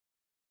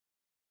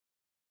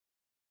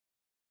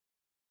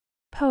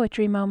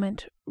poetry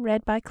moment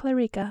read by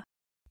Clarica.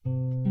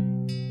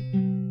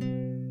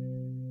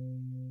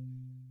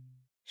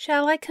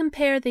 Shall I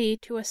compare thee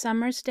to a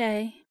summer's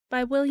day?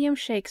 By William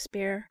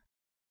Shakespeare.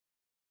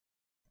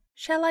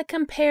 Shall I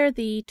compare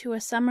thee to a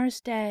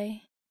summer's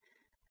day?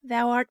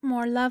 Thou art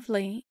more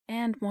lovely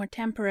and more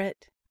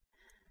temperate.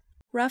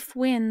 Rough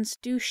winds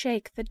do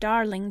shake the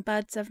darling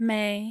buds of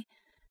May,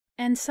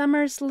 and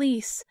summer's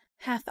lease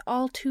hath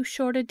all too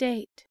short a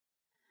date.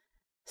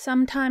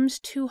 Sometimes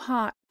too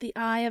hot the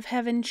eye of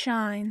heaven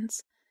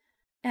shines,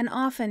 and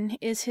often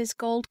is his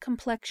gold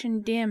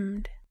complexion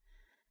dimmed,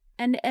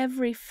 and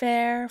every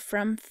fair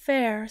from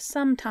fair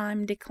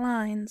sometime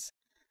declines,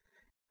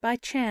 by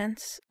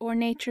chance or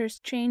nature's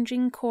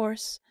changing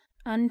course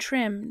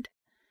untrimmed.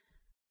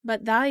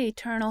 But thy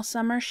eternal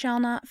summer shall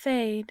not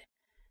fade,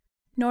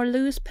 nor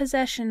lose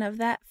possession of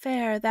that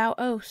fair thou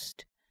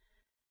owest,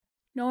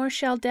 nor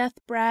shall death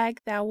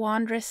brag thou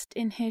wanderest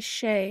in his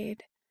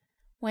shade,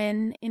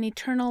 when in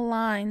eternal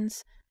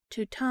lines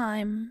to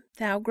time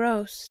thou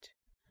grow'st.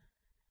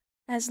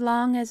 As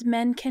long as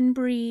men can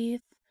breathe,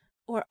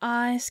 or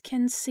eyes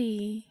can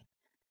see,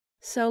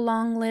 so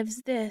long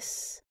lives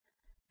this,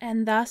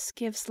 and thus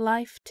gives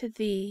life to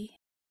thee.